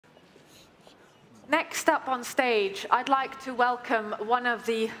Next up on stage, I'd like to welcome one of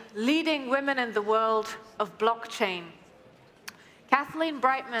the leading women in the world of blockchain. Kathleen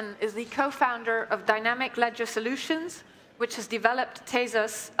Brightman is the co-founder of Dynamic Ledger Solutions, which has developed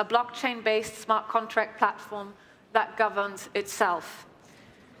Tezos, a blockchain-based smart contract platform that governs itself.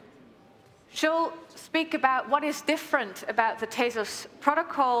 She'll speak about what is different about the Tezos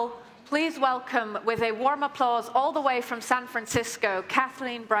protocol. Please welcome, with a warm applause all the way from San Francisco,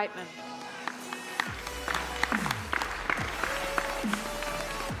 Kathleen Brightman.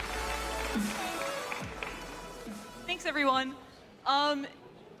 Thanks, everyone.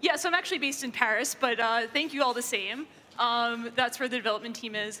 Yeah, so I'm actually based in Paris, but thank you all the same. That's where the development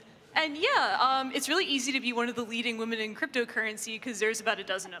team is. And yeah, it's really easy to be one of the leading women in cryptocurrency because there's about a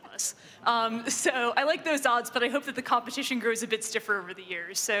dozen of us. So I like those odds, but I hope that the competition grows a bit stiffer over the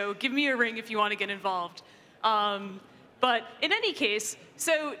years. So give me a ring if you want to get involved. But in any case,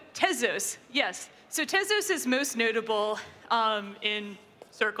 so Tezos, yes. So Tezos is most notable in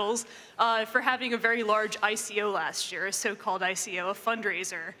circles for having a very large ICO last year, a so-called ICO, a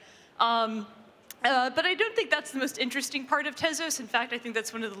fundraiser. But I don't think that's the most interesting part of Tezos. In fact, I think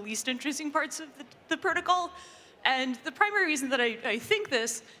that's one of the least interesting parts of the protocol. And the primary reason that I think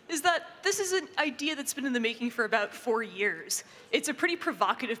this is that this is an idea that's been in the making for about 4 years. It's a pretty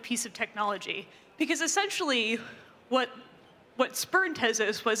provocative piece of technology, because essentially what spurred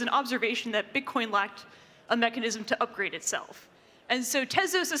Tezos was an observation that Bitcoin lacked a mechanism to upgrade itself. And so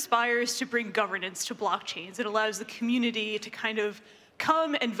Tezos aspires to bring governance to blockchains. It allows the community to kind of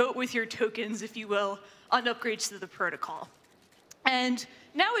come and vote with your tokens, if you will, on upgrades to the protocol. And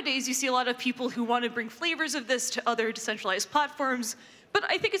nowadays, you see a lot of people who want to bring flavors of this to other decentralized platforms, but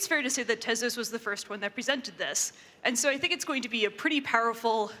I think it's fair to say that Tezos was the first one that presented this. And so I think it's going to be a pretty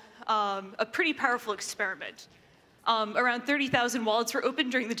powerful experiment. Around 30,000 wallets were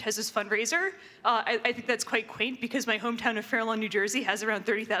opened during the Tezos fundraiser. I think that's quite quaint because my hometown of Fair Lawn, New Jersey has around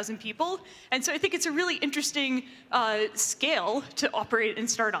 30,000 people. And so I think it's a really interesting scale to operate and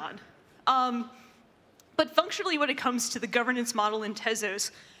start on. But functionally, when it comes to the governance model in Tezos,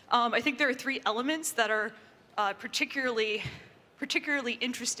 I think there are 3 elements that are particularly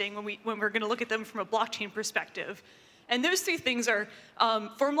interesting when we're going to look at them from a blockchain perspective. And those 3 things are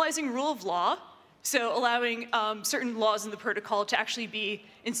formalizing rule of law, so allowing certain laws in the protocol to actually be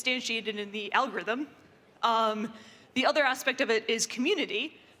instantiated in the algorithm. The other aspect of it is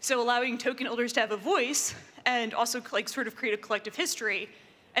community, so allowing token holders to have a voice and also sort of create a collective history,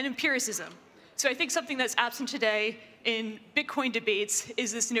 and empiricism. So I think something that's absent today in Bitcoin debates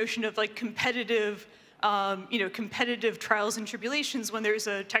is this notion of competitive, competitive trials and tribulations when there's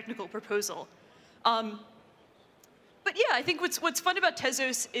a technical proposal. But yeah, I think what's fun about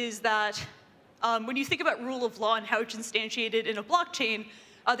Tezos is that when you think about rule of law and how it's instantiated in a blockchain,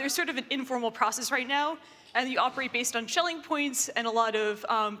 there's sort of an informal process right now, and you operate based on Schelling points and a lot of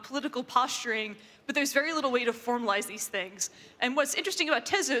political posturing, but there's very little way to formalize these things. And what's interesting about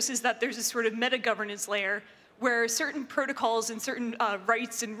Tezos is that there's this sort of meta-governance layer where certain protocols and certain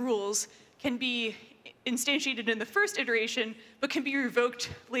rights and rules can be instantiated in the first iteration, but can be revoked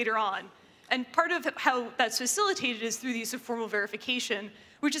later on. And part of how that's facilitated is through the use of formal verification,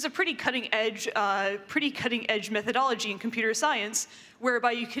 which is a pretty cutting edge methodology in computer science,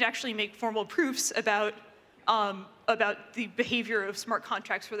 whereby you can actually make formal proofs about the behavior of smart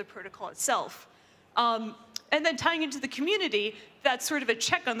contracts for the protocol itself. And then tying into the community, that's sort of a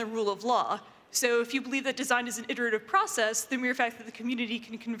check on the rule of law. So if you believe that design is an iterative process, the mere fact that the community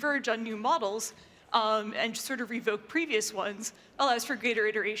can converge on new models and sort of revoke previous ones allows for greater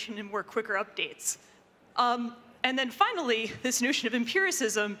iteration and more quicker updates. And then finally, this notion of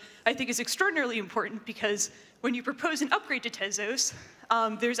empiricism, I think, is extraordinarily important because when you propose an upgrade to Tezos,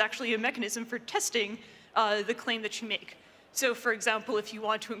 there's actually a mechanism for testing the claim that you make. So for example, if you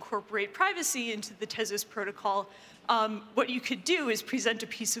want to incorporate privacy into the Tezos protocol, what you could do is present a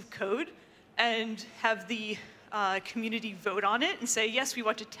piece of code and have the community vote on it and say, yes, we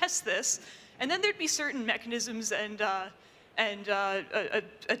want to test this. And then there'd be certain mechanisms and a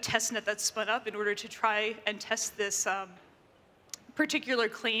test net that's spun up in order to try and test this particular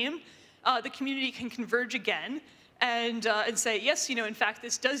claim. The community can converge again and say, yes, in fact,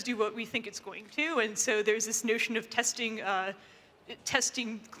 this does do what we think it's going to. And so there's this notion of testing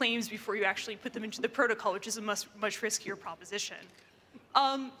claims before you actually put them into the protocol, which is a much riskier proposition.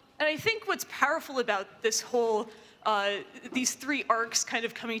 And I think what's powerful about this whole these 3 arcs kind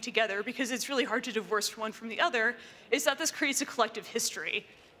of coming together, because it's really hard to divorce one from the other, is that this creates a collective history.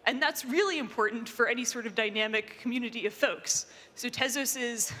 And that's really important for any sort of dynamic community of folks. So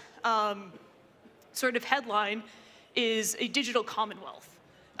Tezos's sort of headline is a digital Commonwealth.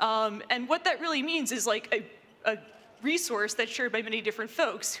 And what that really means is like a resource that's shared by many different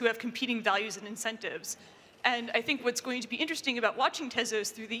folks who have competing values and incentives. And I think what's going to be interesting about watching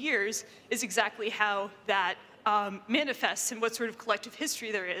Tezos through the years is exactly how that manifests and what sort of collective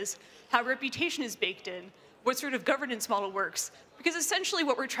history there is, how reputation is baked in, what sort of governance model works. Because essentially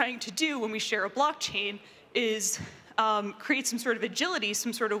what we're trying to do when we share a blockchain is create some sort of agility,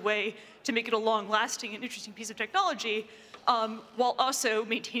 some sort of way to make it a long-lasting and interesting piece of technology, while also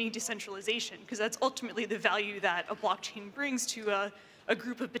maintaining decentralization, because that's ultimately the value that a blockchain brings to a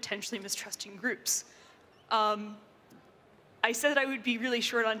group of potentially mistrusting groups. I said that I would be really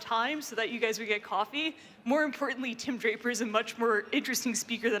short on time so that you guys would get coffee. More importantly, Tim Draper is a much more interesting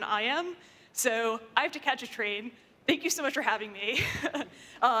speaker than I am, so I have to catch a train. Thank you so much for having me,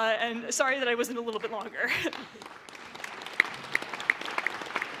 and sorry that I wasn't a little bit longer.